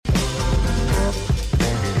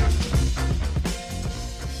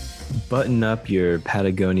button up your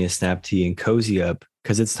Patagonia snap tea and cozy up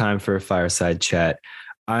because it's time for a fireside chat.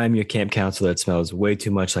 I'm your camp counselor that smells way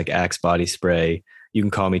too much like Axe body spray. You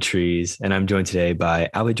can call me Trees, and I'm joined today by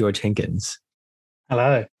Ali George Hinkins.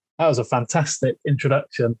 Hello. That was a fantastic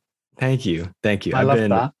introduction. Thank you. Thank you. I I've love been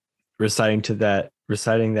that. reciting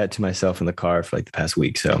that to myself in the car for like the past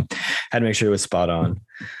week. So had to make sure it was spot on.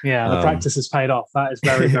 Yeah, the practice has paid off. That is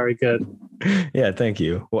very, very good. Yeah, thank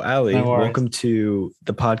you. Well, Ali, No worries. welcome to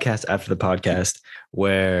the podcast after the podcast,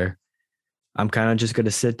 where I'm kind of just going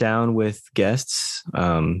to sit down with guests,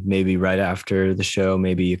 maybe right after the show,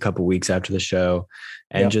 maybe a couple weeks after the show,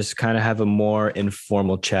 and just kind of have a more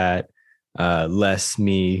informal chat, less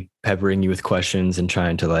me peppering you with questions and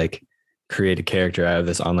trying to like create a character out of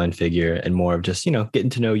this online figure, and more of just,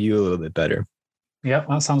 getting to know you a little bit better. Yep,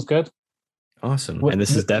 that sounds good. Awesome. And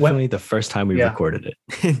this is definitely the first time we recorded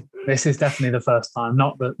it. This is definitely the first time,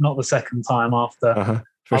 not the second time after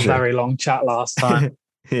a very long chat last time.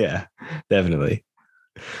 Yeah, definitely.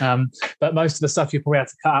 But most of the stuff you probably had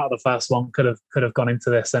to cut out of the first one could have gone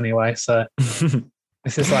into this anyway. So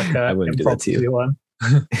this is like a impromptu one.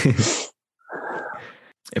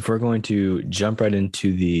 If we're going to jump right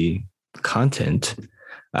into the content,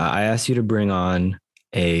 I asked you to bring on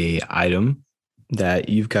a item that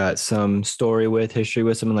you've got some story with, history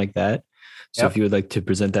with, something like that. So if you would like to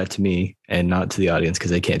present that to me and not to the audience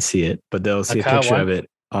because they can't see it, but they'll see a picture of it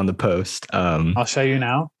on the post. I'll show you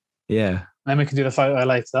now. Yeah. Then we can do the photo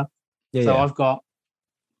later. Yeah. So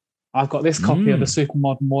I've got this copy of the Super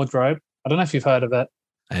Modern Wardrobe. I don't know if you've heard of it.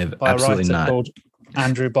 I have by absolutely a writer not. Called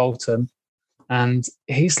Andrew Bolton. And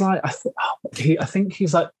he's like, I think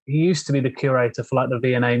he's like, he used to be the curator for like the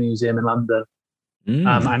V&A Museum in London.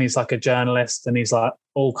 And he's like a journalist, and he's like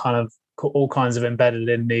all kinds of embedded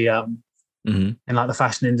in the in like the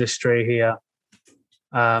fashion industry here.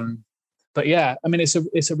 But yeah, I mean, it's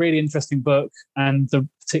a really interesting book, and the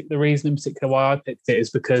reason in particular why I picked it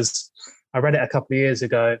is because I read it a couple of years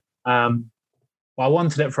ago. Well, I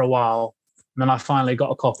wanted it for a while, and then I finally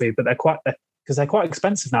got a copy. But they're quite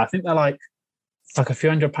expensive now. I think they're like a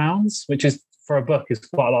few £100, which is for a book is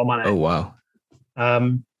quite a lot of money. Oh wow.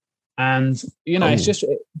 And it's just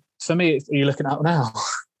for me. Are you looking out now?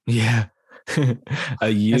 Yeah. A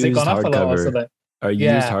used hardcover. Our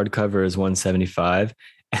used hardcover is $175,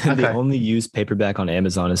 and the only used paperback on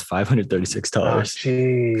Amazon is $536. Oh,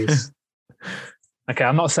 jeez. Okay,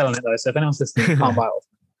 I'm not selling it though. So if anyone's listening, you can't buy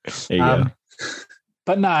it. There you go.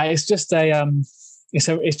 But no, it's just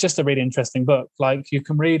it's just a really interesting book. Like you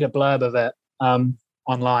can read a blurb of it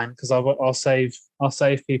online, because I'll save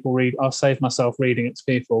myself reading it to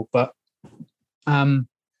people. But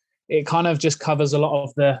it kind of just covers a lot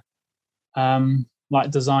of the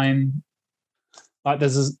like design, like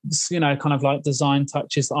there's kind of like design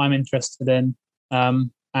touches that I'm interested in.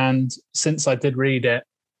 And since I read it,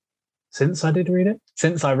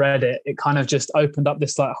 it kind of just opened up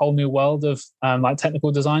this like whole new world of like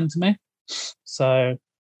technical design to me. So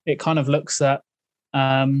it kind of looks at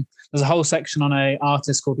there's a whole section on an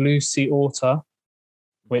artist called Lucy Orta,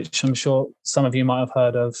 which I'm sure some of you might have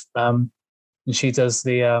heard of. And she does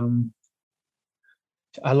a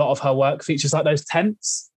lot of her work features like those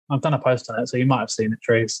tents. I've done a post on it, so you might have seen it,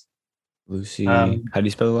 Trees. Lucy, how do you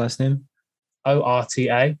spell the last name?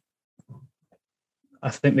 Orta. I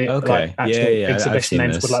think the exhibition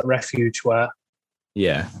name's called like Refuge Wear.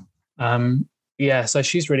 Yeah. So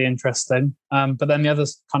she's really interesting. But then the other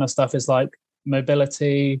kind of stuff is like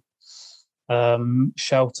mobility,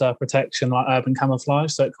 shelter, protection, like urban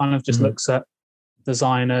camouflage. So it kind of just looks at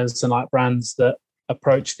designers and like brands that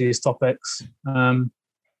approach these topics.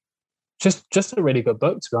 Just a really good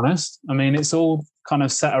book, to be honest. I mean, it's all kind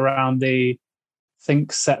of set around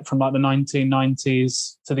set from like the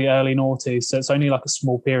 1990s to the early noughties. So it's only like a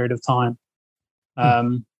small period of time,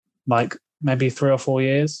 like maybe 3 or 4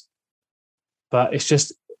 years. But it's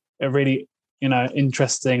just a really,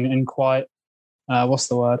 interesting and quite, what's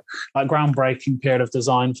the word? Like groundbreaking period of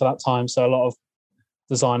design for that time. So a lot of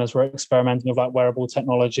designers were experimenting with like wearable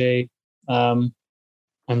technology,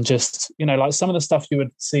 and just, like some of the stuff you would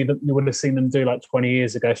have seen them do like 20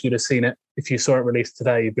 years ago. If you saw it released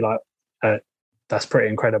today, you'd be like, oh, that's pretty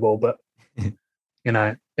incredible. But,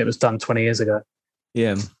 it was done 20 years ago.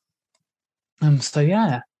 Yeah. So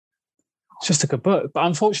yeah, it's just a good book. But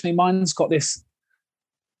unfortunately, mine's got this.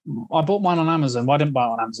 I bought mine on Amazon. Well, I didn't buy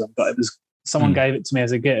it on Amazon, but it was someone gave it to me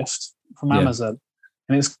as a gift from Amazon,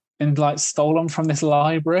 and it's been like stolen from this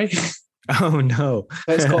library. Oh no!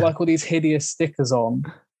 So it's got like all these hideous stickers on,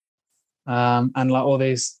 and like all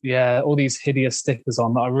these hideous stickers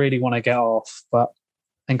on that I really want to get off, but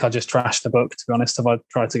I think I just trashed the book, to be honest, if I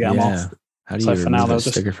tried to get them off. How do So you for now, remove they'll a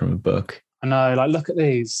just. sticker from a book? I know, like, look at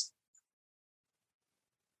these.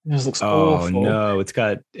 It just looks Oh awful. no, it's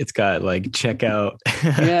got like checkout.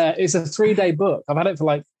 Yeah, it's a 3-day book. I've had it for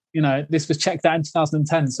like, this was checked out in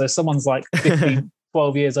 2010. So someone's like 15,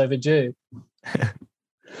 12 years overdue.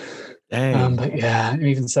 Dang. But yeah, it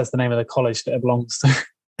even says the name of the college that it belongs to.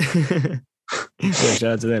 Yeah, shout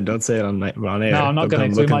out to them. Don't say it on air. No, I'm not They'll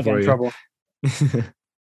going come to. We looking might get for in you. trouble.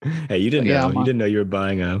 Hey, you didn't But yeah, know. You didn't know you were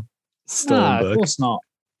buying a stolen Nah, of book. course not.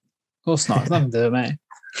 Of course not. It's nothing to do with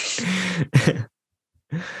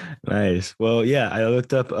me. Nice. Well, yeah, I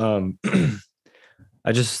looked up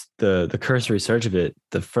I just the cursory search of it,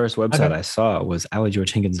 the first website Okay. I saw was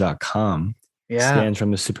AllieGeorgeHenkins.com. Yeah. Scans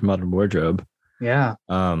from the Supermodern Wardrobe. Yeah.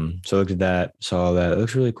 So I looked at that, saw that. It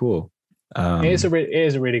looks really cool. It is a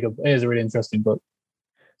really interesting book.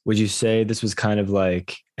 Would you say this was kind of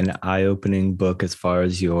like an eye-opening book as far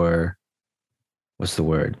as your, what's the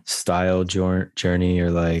word, style journey, or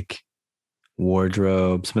like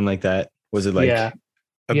wardrobe, something like that? Was it like a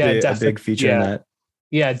big feature in that?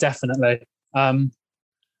 Yeah, definitely.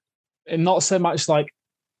 Not so much like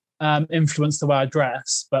influenced the way I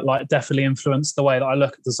dress, but like definitely influenced the way that I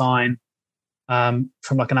look at design from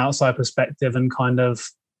like an outside perspective, and kind of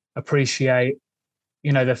appreciate,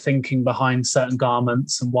 the thinking behind certain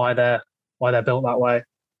garments and why they're built that way.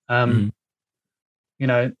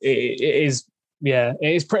 It is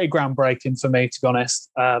pretty groundbreaking for me, to be honest.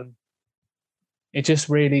 It just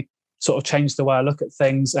really sort of changed the way I look at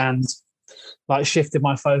things, and like shifted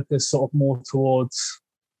my focus sort of more towards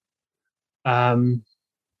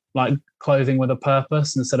like clothing with a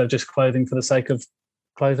purpose instead of just clothing for the sake of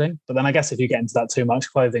clothing. But then I guess if you get into that too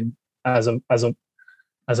much, clothing as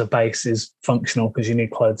a base is functional because you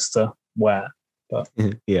need clothes to wear. But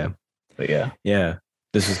yeah.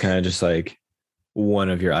 This was kind of just like one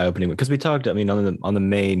of your eye-opening, because we talked, I mean, on the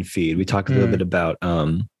main feed, we talked a little bit about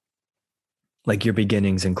like your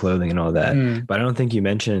beginnings in clothing and all that. But I don't think you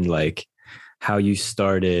mentioned like how you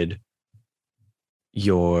started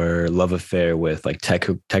your love affair with like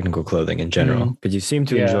technical clothing in general, because you seem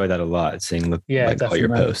to enjoy that a lot, seeing like definitely. All your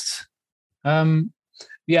posts.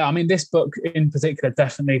 Yeah, I mean, this book in particular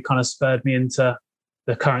definitely kind of spurred me into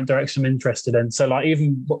the current direction I'm interested in. So like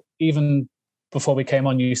even before we came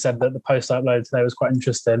on, you said that the post I uploaded today was quite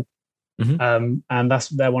interesting. And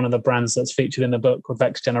they're one of the brands that's featured in the book, called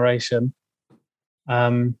Vex Generation.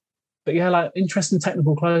 But yeah, like interest in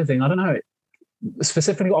technical clothing, I don't know,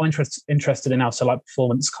 specifically what I'm interested in now. So like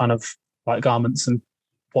performance kind of like garments and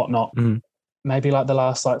whatnot, maybe like the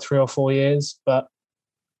last like 3 or 4 years, but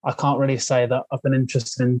I can't really say that I've been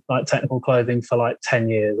interested in like technical clothing for like 10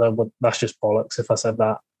 years. That's just bollocks if I said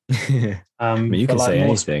that. I mean, you can say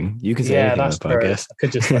anything. You can say anything on the podcast.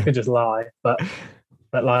 I could just lie, but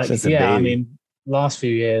like, I mean, last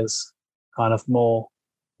few years, kind of more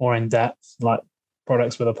in depth, like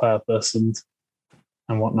products with a purpose and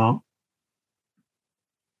whatnot.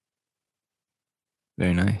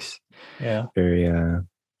 Very nice. Yeah. Very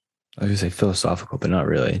I was gonna say philosophical, but not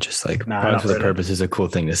really. Just like products with a purpose is a cool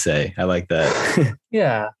thing to say. I like that.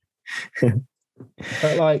 Yeah.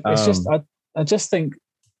 But like, it's just I just think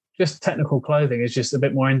just technical clothing is just a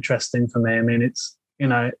bit more interesting for me. I mean, it's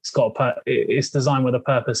it's designed with a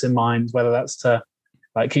purpose in mind, whether that's to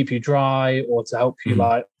like keep you dry or to help you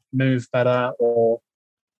like move better or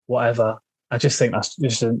whatever. I just think that's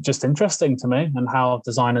just interesting to me, and how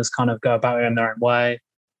designers kind of go about it in their own way,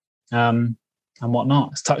 and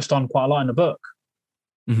whatnot. It's touched on quite a lot in the book.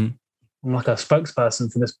 I'm like a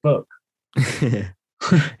spokesperson for this book.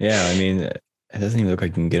 Yeah, I mean, it doesn't even look like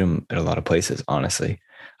you can get them at a lot of places, honestly.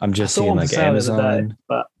 I'm just seeing like Amazon.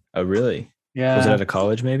 But oh, really? Yeah. Was it at a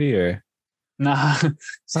college maybe, or? Nah,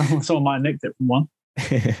 someone might have nicked it from one.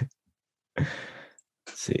 Let's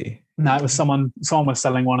see. No, it was someone was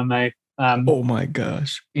selling one, and they oh my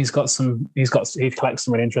gosh. He collects some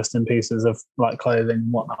really interesting pieces of like clothing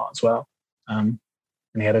and whatnot as well. And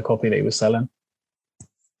he had a copy that he was selling.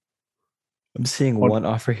 I'm seeing one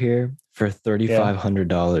offer here for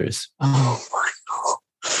 $3,500. Oh my god!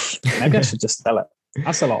 Maybe I should just sell it.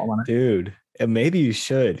 That's a lot of money, dude. And maybe you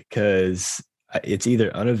should, because it's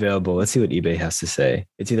either unavailable. Let's see what eBay has to say.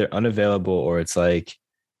 It's either unavailable or it's like,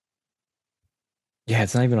 yeah,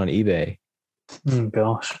 it's not even on eBay. Oh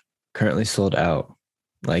gosh. Currently sold out.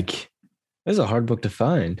 Like, this is a hard book to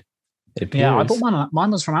find. Yeah, I bought mine.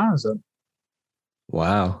 Mine was from Amazon.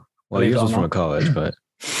 Wow. Well, yours was from a college, but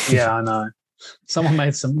yeah, I know. Someone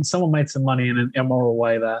made some money in an immoral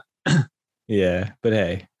way there. Yeah, but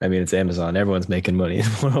hey, I mean, it's Amazon. Everyone's making money in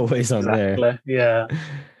moral ways on there. Yeah.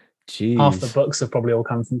 Jeez. Half the books have probably all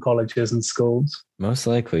come from colleges and schools. Most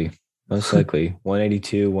likely. Most likely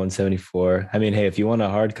 182, 174. I mean, hey, if you want a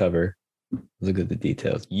hardcover, look at the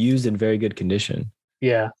details. Used in very good condition.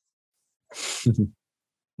 Yeah.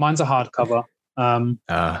 Mine's a hardcover.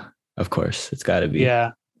 Of course, it's got to be.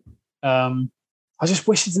 Yeah. I just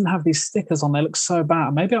wish it didn't have these stickers on. They look so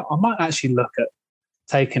bad. Maybe I might actually look at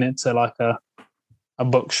taking it to like a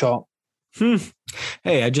bookshop.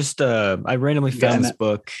 Hey, I randomly found this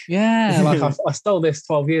book. Yeah, like I stole this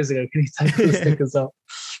 12 years ago. Can you take the stickers off?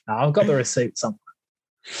 No, I've got the receipt somewhere.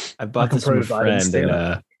 I bought this from a friend,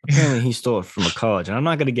 and apparently he stole it from a college, and I'm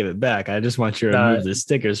not going to give it back. I just want you to remove the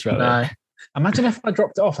stickers from it. Imagine if I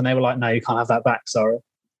dropped it off and they were like, "No, you can't have that back." Sorry.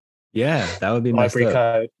 Yeah, that would be library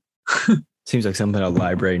code. Seems like something a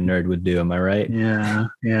library nerd would do. Am I right? Yeah.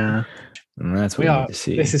 And that's what we need to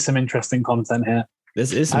see. This is some interesting content here.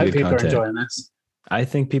 This is some I good hope people content. are enjoying this. I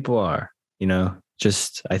think people are.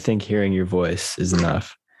 I think hearing your voice is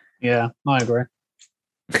enough. Yeah, I agree.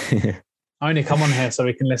 I only come on here so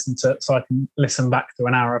I can listen back to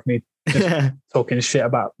an hour of me just talking shit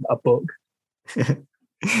about a book.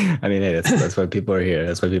 I mean, hey, that's why people are here.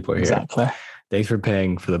 That's why people are here. Exactly. Thanks for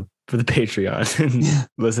paying for the Patreon and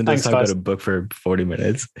listen to us talk about a book for 40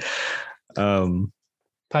 minutes.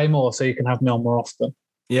 Pay more so you can have me on more often.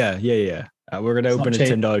 Yeah. We're going to open a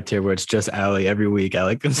 $10 tier where it's just Ali every week.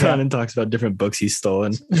 Ali comes on and talks about different books he's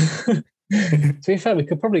stolen. To be fair, we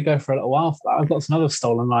could probably go for a little while for that. I've got some other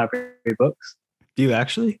stolen library books. Do you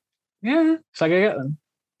actually? Yeah. Should I go get them?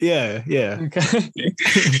 Yeah. Okay.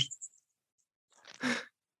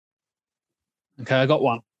 Okay, I got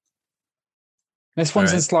one. This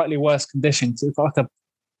one's in slightly worse condition.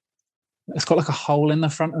 It's got like a hole in the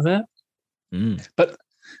front of it.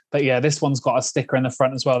 But yeah, this one's got a sticker in the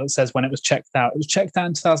front as well that says when it was checked out. It was checked out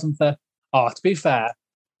in 2013. To be fair,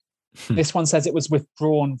 this one says it was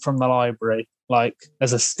withdrawn from the library. Like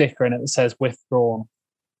there's a sticker in it that says withdrawn.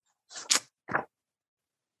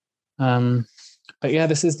 But yeah,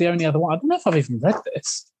 this is the only other one. I don't know if I've even read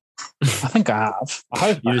this. I think I have. I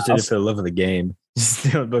hope you just did it for the love of the game.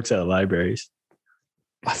 Stealing books out of libraries.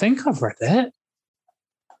 I think I've read it.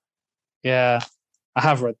 Yeah, I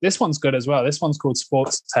have read. This one's good as well. This one's called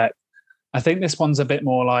Sports Tech. I think this one's a bit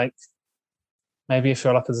more like, maybe if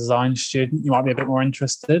you're like a design student, you might be a bit more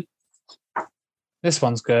interested. This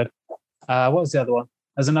one's good. What was the other one?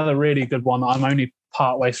 There's another really good one that I'm only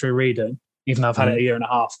part way through reading, even though I've had it a year and a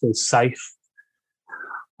half, called Safe.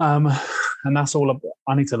 And that's all.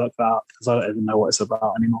 I need to look that up because I don't even know what it's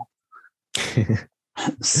about anymore.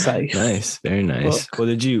 Safe. Nice. Very nice. Look. Well,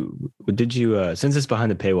 did you, since it's behind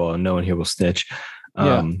the paywall and no one here will snitch,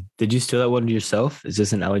 did you steal that one yourself? Is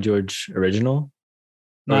this an Ali George original?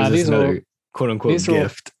 Or is this another quote unquote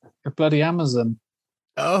gift? Bloody Amazon.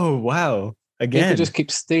 Oh, wow. Again. People just keep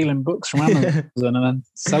stealing books from Amazon and then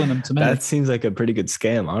selling them to me. That seems like a pretty good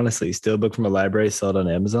scam, honestly. Steal a book from a library, sell it on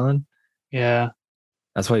Amazon. Yeah.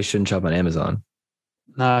 That's why you shouldn't shop on Amazon.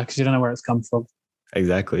 No, because you don't know where it's come from.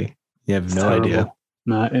 Exactly. You have no idea.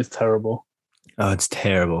 No, it's terrible. Oh, it's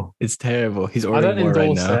terrible. It's terrible. He's ordering more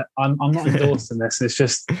right now. It. I'm not endorsing this. It's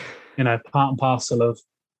just, part and parcel of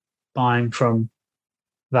buying from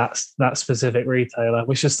that specific retailer.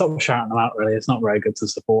 We should stop shouting them out, really. It's not very good to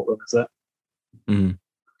support them, is it? Mm-hmm.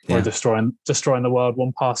 Yeah. We're destroying the world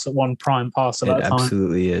one prime parcel at a time. It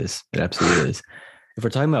absolutely is. If we're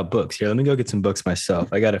talking about books, here, let me go get some books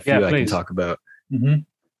myself. I got a few I can talk about. Mm-hmm.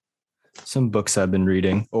 Some books I've been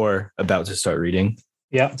reading or about to start reading.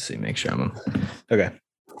 Yeah. Let's see, make sure I'm okay.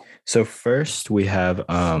 So first we have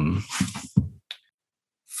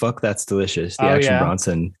Fuck That's Delicious, the Action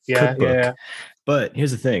Bronson cookbook. Yeah. But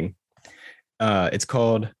here's the thing. It's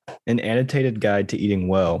called An Annotated Guide to Eating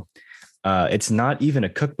Well. It's not even a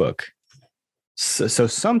cookbook. So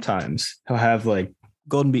sometimes he'll have like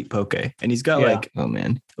golden beet poke and he's got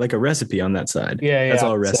like a recipe on that side. That's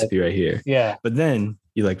all a recipe right here. Yeah. But then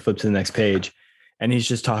you like flip to the next page and he's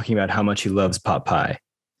just talking about how much he loves pot pie.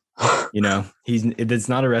 It's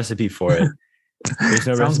not a recipe for it. There's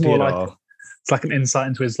no recipe at all. It's like an insight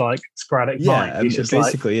into his like sporadic mind. It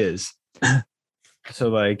basically is. So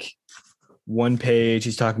like one page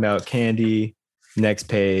he's talking about candy, next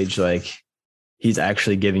page like he's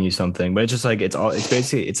actually giving you something, but it's just like it's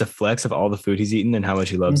basically a flex of all the food he's eaten and how much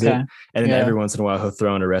he loves it. And then every once in a while he'll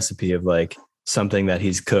throw in a recipe of like something that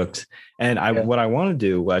he's cooked. And what I want to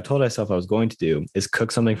do, what I told myself I was going to do is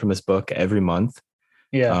cook something from this book every month.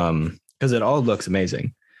 Yeah. Because it all looks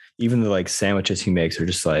amazing. Even the like sandwiches he makes are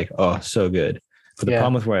just like, oh, so good. But the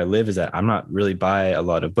problem with where I live is that I'm not really by a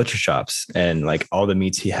lot of butcher shops, and like all the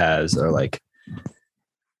meats he has are like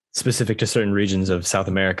specific to certain regions of South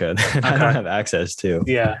America that I don't have access to.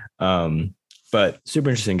 Yeah. But super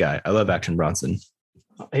interesting guy. I love Action Bronson.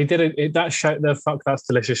 He did it. That show, the Fuck That's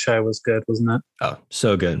Delicious show, was good, wasn't it? Oh,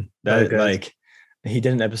 so good. So That good. like he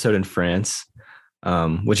did an episode in France,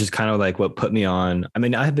 which is kind of like what put me on. I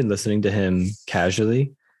mean, I have been listening to him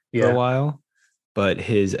casually for a while, but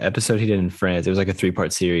his episode he did in France, it was like a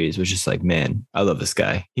 3-part series, was just like, man, I love this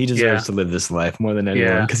guy. He deserves to live this life more than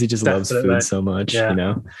anyone because he just loves food so much, you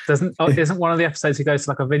know? Isn't one of the episodes he goes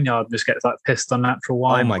to like a vineyard and just gets like pissed on natural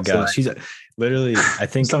wine? Oh my gosh. He's literally, I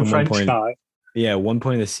think some French guy. Yeah, one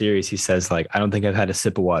point in the series, he says, like, I don't think I've had a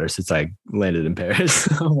sip of water since I landed in Paris.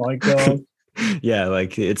 Oh my God. Yeah,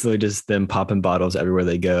 like it's literally just them popping bottles everywhere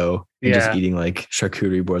they go and just eating like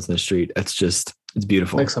charcuterie boards on the street. It's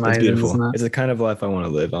beautiful. Looks amazing, it's beautiful. Isn't it? It's the kind of life I want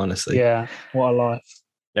to live, honestly. Yeah, what a life.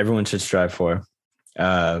 Everyone should strive for.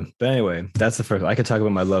 But anyway, that's the first. I could talk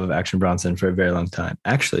about my love of Action Bronson for a very long time.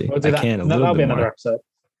 Actually, I can a little that'll bit be another more. Episode.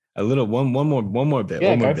 A little one more bit. Yeah,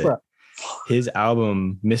 one more go for it. His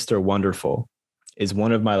album Mr. Wonderful is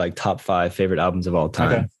one of my like top 5 favorite albums of all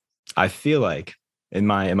time. Okay. I feel like, in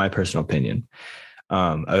my personal opinion,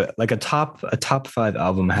 like a top 5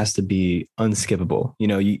 album has to be unskippable. You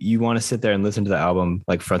know, you want to sit there and listen to the album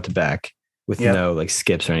like front to back with no like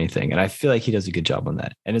skips or anything. And I feel like he does a good job on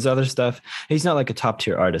that. And his other stuff, he's not like a top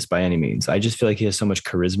tier artist by any means. I just feel like he has so much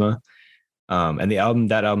charisma. And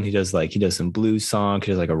that album, he does some blues song.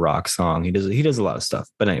 He does like a rock song. He does a lot of stuff.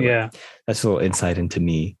 But anyway, that's a little insight into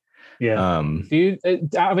me. Yeah. Do you,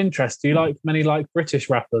 out of interest, do you like many like British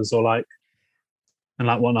rappers or like, and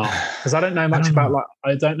like whatnot? Because I don't know much about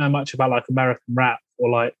like American rap or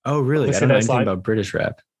like. Oh really? I don't know anything about British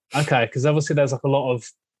rap. Okay, because obviously there's like a lot of,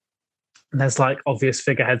 there's like obvious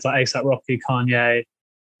figureheads like A$AP Rocky, Kanye,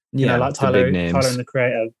 you know, like Tyler and the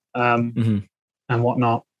Creator, and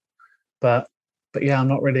whatnot. But yeah, I'm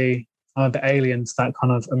a bit alien to that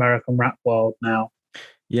kind of American rap world now.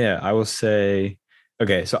 Yeah, I will say,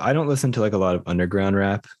 okay, so I don't listen to like a lot of underground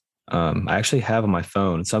rap. I actually have on my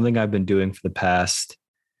phone something I've been doing for the past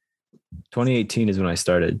 2018 is when I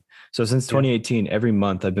started. So since 2018, every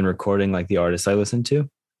month I've been recording like the artists I listen to.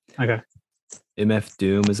 Okay. MF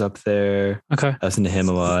Doom is up there. Okay. I listen to him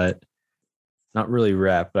a lot. Not really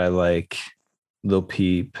rap, but I like Lil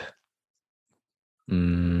Peep. I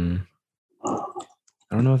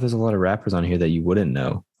don't know if there's a lot of rappers on here that you wouldn't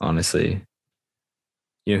know, honestly.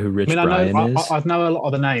 You know who Rich Brian is? I know a lot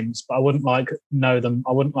of the names, but I wouldn't like know them.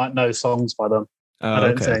 I wouldn't like know songs by them. Oh, I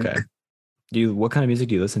don't think. Okay. What kind of music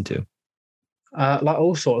do you listen to? Like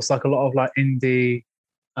all sorts, like a lot of like indie,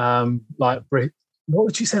 like what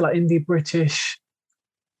would you say, like indie British?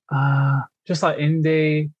 Just like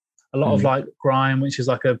indie. A lot of like grime, which is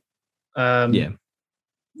like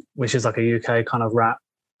which is like a UK kind of rap.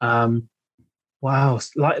 Wow,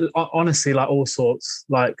 like honestly, like all sorts.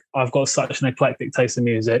 Like I've got such an eclectic taste in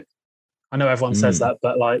music. I know everyone says that,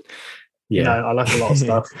 but like, you know, I like a lot of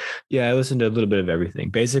stuff. Yeah, I listen to a little bit of everything.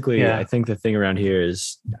 Basically, I think the thing around here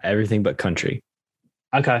is everything but country.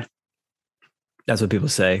 Okay, that's what people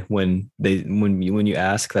say when you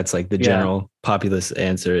ask. That's like the general populist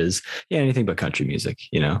answer is anything but country music.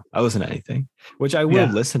 You know, I listen to anything, which I will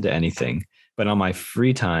listen to anything, but on my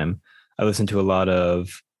free time, I listen to a lot of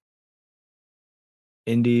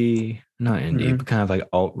not indie, but kind of like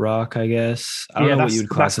alt rock, I guess. I don't know what you would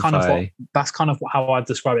classify. That's kind of how I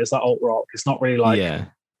describe it. It's like alt rock. It's not really like,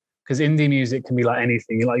 because indie music can be like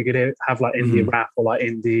anything. Like you could have like indie rap or like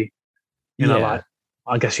indie, you know, like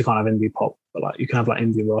I guess you can't have indie pop, but like you can have like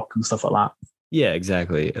indie rock and stuff like that. Yeah,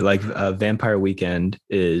 exactly. Like Vampire Weekend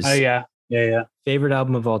is favorite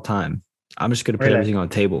album of all time. I'm just going to put everything on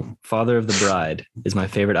the table. Father of the Bride is my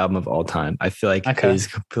favorite album of all time. I feel like it is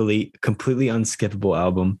completely unskippable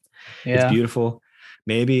album. It's beautiful.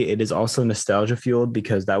 Maybe it is also nostalgia fueled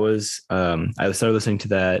because that was, I started listening to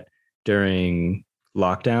that during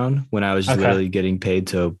lockdown when I was just literally getting paid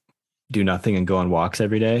to do nothing and go on walks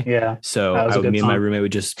every day. Yeah. So me and my roommate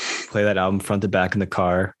would just play that album front to back in the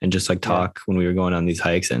car and just like talk when we were going on these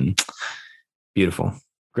hikes, and beautiful.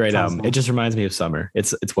 Great album. Nice. It just reminds me of summer.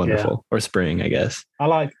 It's wonderful. Or spring, I guess. I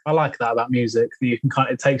like that about music. You can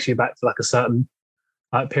it takes you back to like a certain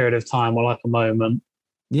like period of time or like a moment.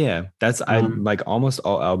 Yeah, that's I like almost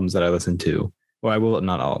all albums that I listen to. Well, I will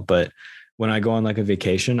not all, but when I go on like a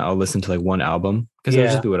vacation, I'll listen to like one album because it'll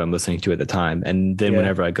just be what I'm listening to at the time. And then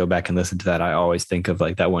whenever I go back and listen to that, I always think of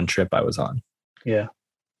like that one trip I was on. Yeah.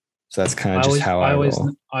 So that's kind of just how I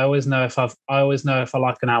roll. I always know if I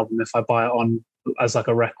like an album if I buy it on as like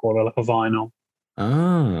a record or like a vinyl.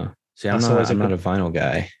 Ah, see, I'm not a vinyl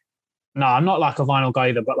guy. No, I'm not like a vinyl guy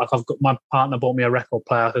either. But like my partner bought me a record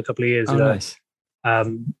player like a couple of years ago. Nice.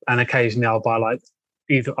 And occasionally I'll buy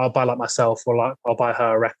like myself or like I'll buy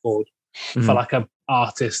her a record for like an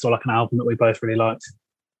artist or like an album that we both really liked.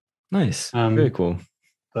 Nice. Very cool.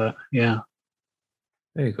 But yeah.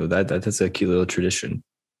 Very cool. That's a cute little tradition.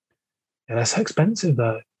 Yeah, they're so expensive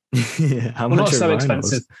though. Yeah, how much not are so vinyls?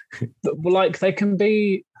 expensive. But like they can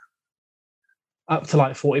be up to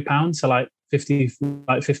like £40, so like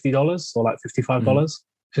 $50 or like $55,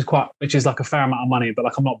 which is like a fair amount of money. But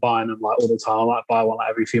like I'm not buying them like all the time. I might buy one like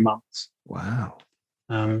every few months. Wow.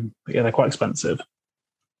 But yeah, they're quite expensive.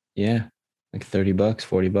 Yeah, like $30,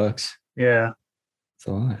 $40. Yeah, it's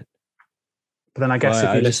a lot. But then I guess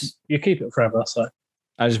if you listen, you keep it forever. So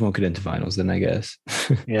I just won't get into vinyls then, I guess.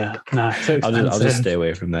 Yeah, no, I'll just stay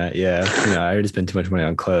away from that. Yeah, I already spent too much money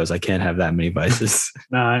on clothes. I can't have that many vices.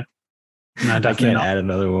 No, definitely I can't not. add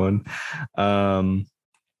another one.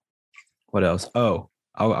 What else? Oh,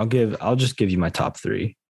 I'll just give you my top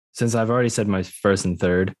three since I've already said my first and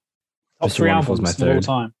third. Top three albums my third. Of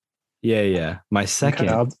all time. Yeah. My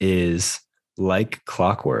second is Like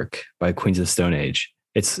Clockwork by Queens of the Stone Age.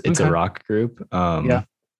 It's a rock group. Yeah,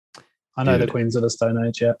 I know the Queens of the Stone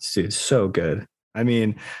Age. Yeah, dude, so good. I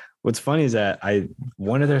mean, what's funny is that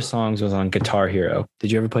one of their songs was on Guitar Hero.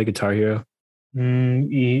 Did you ever play Guitar Hero?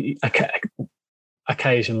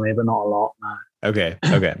 Occasionally, but not a lot. No. Okay.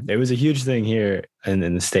 It was a huge thing here in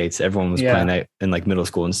the States. Everyone was playing that in like middle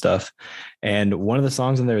school and stuff. And one of the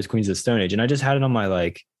songs on there is Queens of the Stone Age. And I just had it on my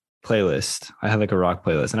like playlist. I had like a rock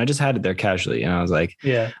playlist and I just had it there casually. And I was like,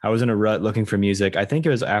 I was in a rut looking for music. I think it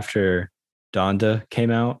was after Donda came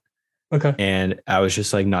out. Okay. And I was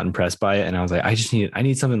just like not impressed by it. And I was like, I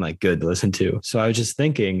need something like good to listen to. So I was just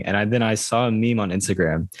thinking, and then I saw a meme on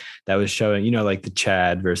Instagram that was showing, like the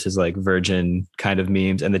Chad versus like Virgin kind of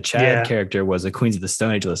memes. And the Chad character was a Queens of the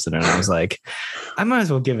Stone Age listener. And I was like, I might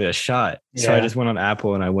as well give it a shot. Yeah. So I just went on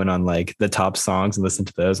Apple and I went on like the top songs and listened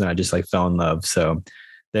to those. And I just like fell in love. So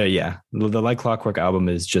there, the Like Clockwork album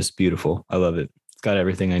is just beautiful. I love it. It's got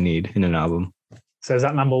everything I need in an album. So is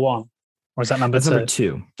that number one? Or is that number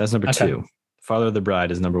two? That's number two. Father of the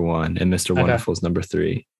Bride is number one, and Mr. Wonderful is number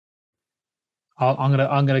three. I'm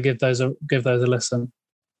gonna give those a listen.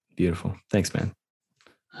 Beautiful. Thanks, man.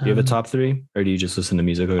 Do you have a top three, or do you just listen to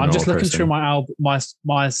music? I'm just looking through my album,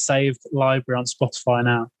 my saved library on Spotify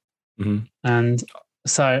now, and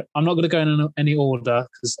so I'm not going to go in any order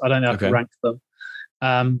because I don't know how to rank them.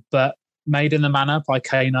 But Made in the Manor by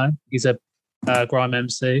Kano. He's a grime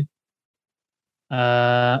MC.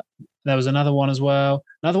 There was another one as well.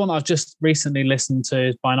 Another one that I've just recently listened to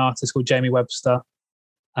is by an artist called Jamie Webster.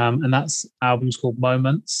 And that's album's called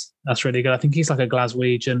Moments. That's really good. I think he's like a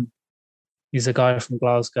Glaswegian. He's a guy from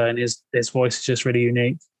Glasgow and his voice is just really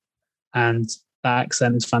unique. And that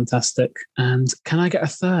accent is fantastic. And can I get a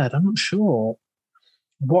third? I'm not sure.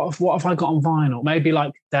 What have I got on vinyl? Maybe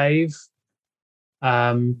like Dave.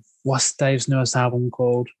 What's Dave's newest album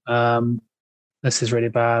called? This is really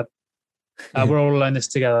bad. We're all alone this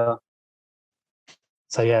together.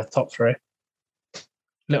 So yeah, top three. A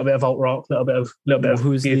little bit of alt rock, a little bit of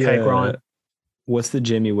who's UK grime. What's the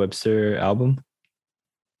Jamie Webster album?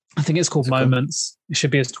 I think it's called Moments. It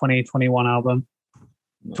should be his 2021 album.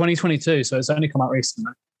 2022, so it's only come out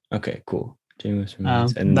recently. Okay, cool. Jamie Webster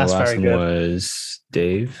Moments. And the last one was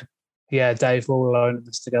Dave. Yeah, Dave, we're all alone in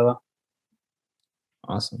this together.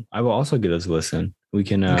 Awesome. I will also give us a listen. We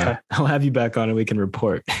can I'll have you back on and we can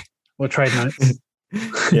report. We'll trade notes.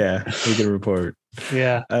 Yeah, we can report.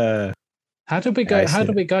 Yeah. How did we go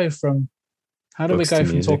from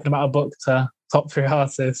talking about a book to top three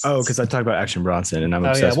artists? Oh, because I talked about Action Bronson and I'm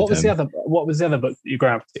obsessed with him. What was the other book that you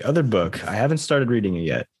grabbed? The other book, I haven't started reading it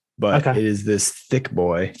yet, but it is this thick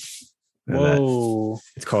boy. Whoa.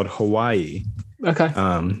 It's called Hawaii. Okay.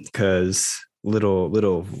 Because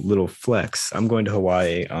little flex. I'm going to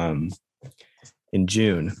Hawaii in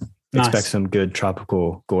June. Nice. Expect some good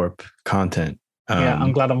tropical gorp content.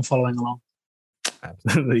 I'm glad I'm following along.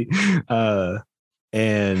 Absolutely.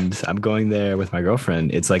 And I'm going there with my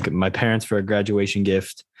girlfriend. It's like my parents for a graduation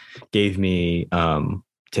gift gave me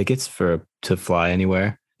tickets to fly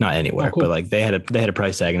anywhere. Not anywhere, cool. But like they had a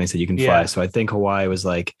price tag and they said you can fly. So I think Hawaii was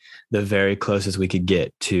like the very closest we could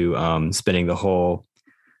get to spending the whole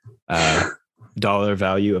dollar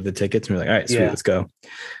value of the tickets. And we're like, all right, sweet, let's go.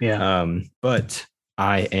 Yeah. But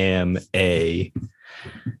I am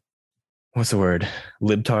what's the word?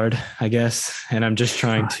 Libtard, I guess. And I'm just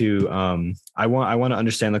trying to, I want to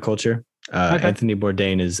understand the culture. Anthony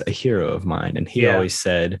Bourdain is a hero of mine. And he always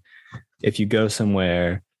said, if you go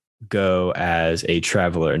somewhere, go as a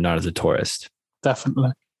traveler, not as a tourist.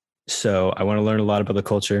 Definitely. So I want to learn a lot about the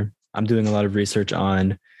culture. I'm doing a lot of research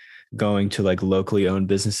on going to like locally owned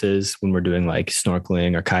businesses when we're doing like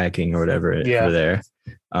snorkeling or kayaking or whatever over there.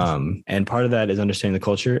 And part of that is understanding the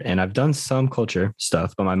culture. And I've done some culture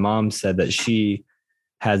stuff, but my mom said that she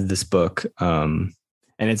has this book, and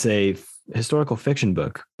it's a historical fiction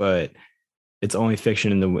book, but it's only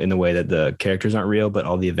fiction in the way that the characters aren't real, but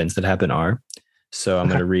all the events that happen are. So I'm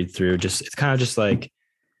going to read through it's kind of just like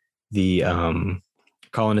the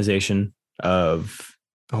colonization of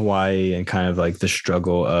Hawaii and kind of like the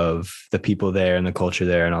struggle of the people there and the culture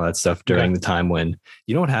there and all that stuff during the time when,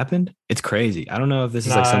 you know what happened? It's crazy. I don't know if this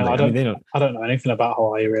is like something. I don't know anything about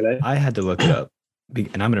Hawaii really. I had to look it up,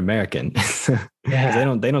 and I'm an American.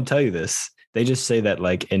 Yeah. They don't tell you this. They just say that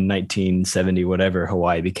like in 1970, whatever,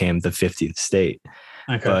 Hawaii became the 50th state.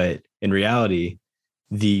 Okay. But in reality,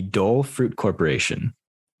 the Dole Fruit Corporation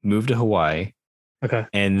moved to Hawaii. Okay.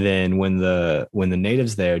 And then when the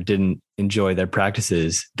natives there didn't enjoy their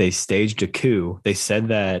practices, they staged a coup. They said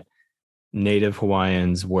that native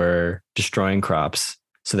Hawaiians were destroying crops.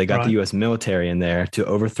 So they got the US military in there to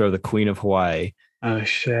overthrow the Queen of Hawaii. Oh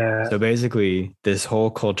shit. So basically this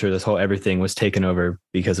whole culture, this whole everything was taken over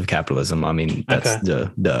because of capitalism. I mean, that's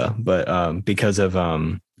duh. But because of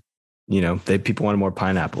people wanted more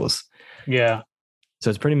pineapples. Yeah.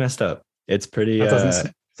 So it's pretty messed up. It's pretty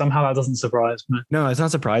somehow that doesn't surprise me. No, it's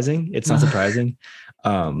not surprising. It's not surprising.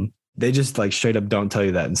 They just like straight up don't tell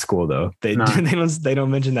you that in school though. They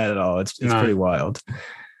don't mention that at all. It's pretty wild.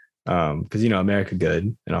 Because America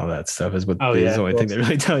good and all that stuff is the only thing they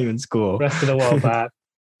really tell you in school. Rest of the world bad.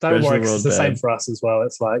 Don't worry, it's the same for us as well.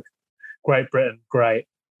 It's like Great Britain, great.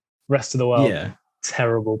 Rest of the world,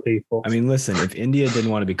 terrible people. I mean, listen, if India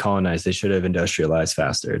didn't want to be colonized, they should have industrialized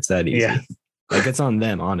faster. It's that easy. Yeah. Like it's on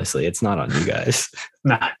them, honestly. It's not on you guys.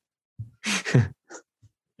 Nah. We're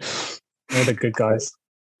the good guys.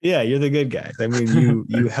 Yeah, you're the good guys. I mean,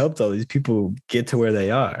 you helped all these people get to where they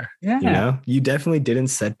are. Yeah. You definitely didn't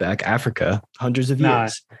set back Africa hundreds of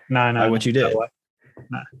years. No. By what you did.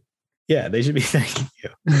 No. Yeah, they should be thanking you.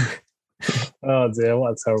 Oh dear,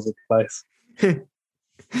 what a terrible place.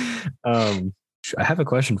 I have a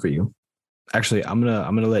question for you. Actually, I'm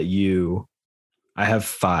gonna let you. I have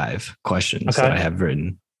 5 questions that I have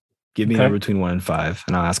written. Give me a number between 1 and 5,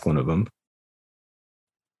 and I'll ask one of them.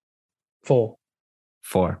 4.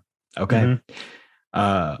 4. Okay.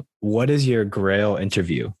 Mm-hmm. What is your Grail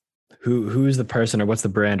interview? Who's the person or what's the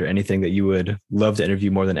brand or anything that you would love to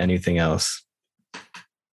interview more than anything else?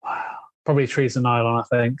 Wow. Probably Teresa Nylon, I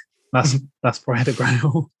think. That's probably the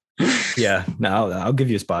Grail. Yeah. No, I'll give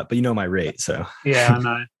you a spot, but you know my rate, so. Yeah, I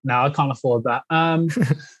know. No, I can't afford that.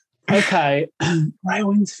 Okay.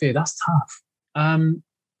 Grail interview, that's tough. I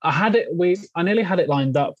nearly had it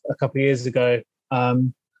lined up a couple of years ago.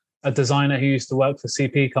 A designer who used to work for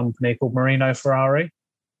CP company called Marino Ferrari.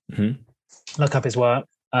 Mm-hmm. Look up his work.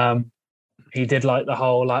 He did like the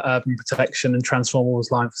whole like urban protection and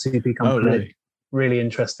transformables line for CP company. Oh, really? Really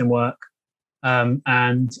interesting work.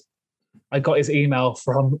 And I got his email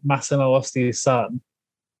from Massimo Osti's son.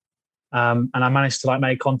 And I managed to like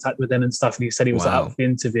make contact with him and stuff. And he said he was out for the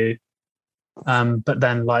interview. But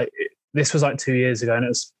then like this was like 2 years ago and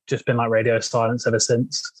it's just been like radio silence ever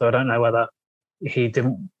since. So I don't know whether he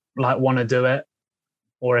didn't like want to do it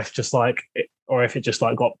or if it just like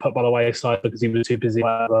got put by the wayside because he was too busy,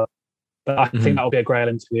 whatever. But I think that'll be a Grail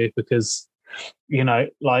interview because,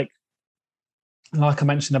 like I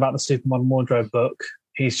mentioned about the Supermodern Wardrobe book,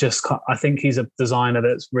 I think he's a designer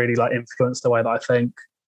that's really like influenced the way that I think.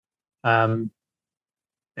 That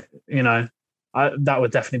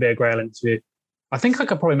would definitely be a Grail interview. I think I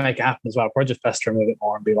could probably make it happen as well. I'll probably just pester him a bit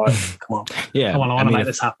more and be like, come on. Yeah. I want to make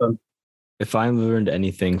this happen. If I learned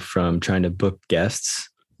anything from trying to book guests,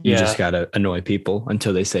 you just got to annoy people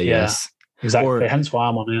until they say yes. Exactly. Hence why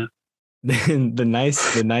I'm on here.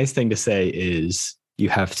 The nice thing to say is you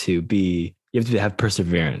have to have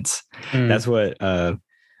perseverance. That's what I'm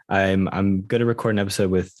going to record an episode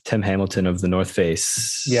with Tim Hamilton of the North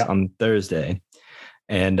Face on Thursday.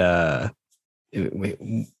 And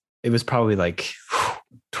it was probably like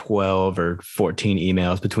 12 or 14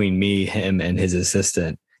 emails between me, him, and his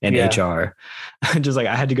assistant and HR. Just like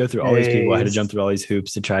I had to go through all these people. I had to jump through all these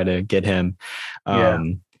hoops to try to get him.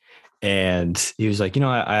 And he was like,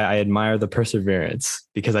 I admire the perseverance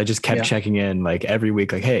because I just kept checking in like every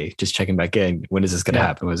week, like, hey, just checking back in. When is this going to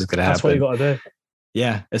happen? When is this going to happen? That's what you got to do.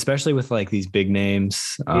 Yeah. Especially with like these big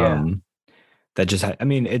names. That just,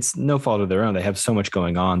 it's no fault of their own. They have so much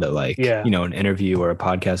going on that like, an interview or a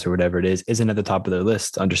podcast or whatever it is, isn't at the top of their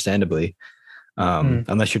list, understandably.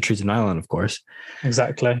 Unless you're Teresa Nylon, of course.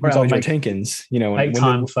 Exactly. Or Allie George Hankins, make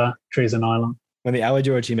time for Teresa Nylon. When the Allie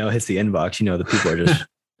George email hits the inbox, the people are just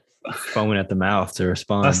foaming at the mouth to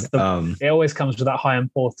respond. It always comes with that high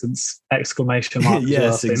importance exclamation mark.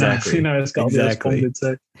 Yes, exactly. It's got to be responded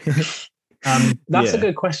to. That's a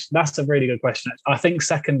good question. That's a really good question. I think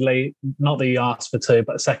secondly, not that you asked for two,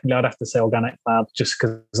 but secondly, I'd have to say Organic Lab just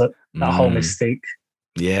because that whole mystique.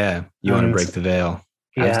 Yeah, you want to break the veil.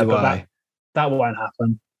 As do I. That won't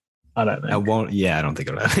happen. I don't think. I won't. Yeah, I don't think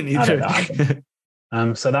it'll happen either.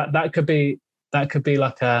 So that could be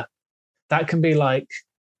like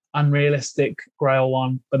unrealistic Grail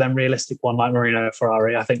one, but then realistic one like Marino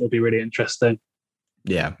Ferrari. I think would be really interesting.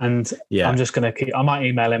 Yeah. And I'm just going to I might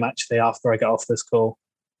email him actually after I get off this call.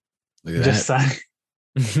 Just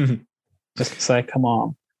say, come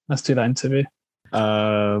on, let's do that interview.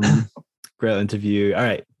 Grail interview. All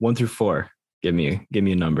right. 1 through 4. Give me a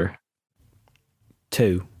number.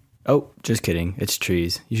 2. Oh, just kidding. It's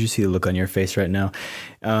trees. You should see the look on your face right now.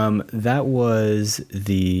 That was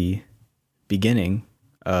the beginning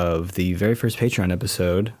of the very first Patreon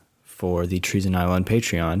episode for the Trees and Nylon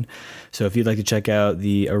Patreon. So if you'd like to check out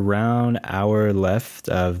the around hour left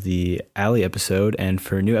of the Alley episode, and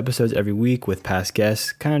for new episodes every week with past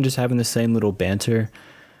guests, kind of just having the same little banter,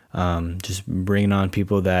 just bringing on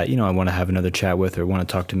people that, I want to have another chat with or want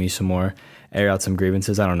to talk to me some more, air out some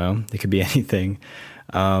grievances. I don't know. It could be anything.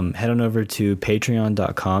 Head on over to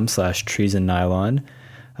patreon.com/treesandnylon.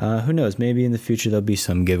 Who knows? Maybe in the future there'll be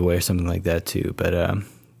some giveaway or something like that too, but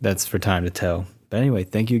that's for time to tell. But anyway,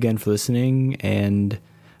 thank you again for listening, and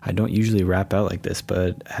I don't usually wrap out like this,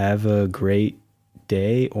 but have a great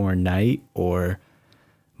day or night or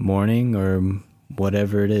morning or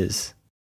whatever it is.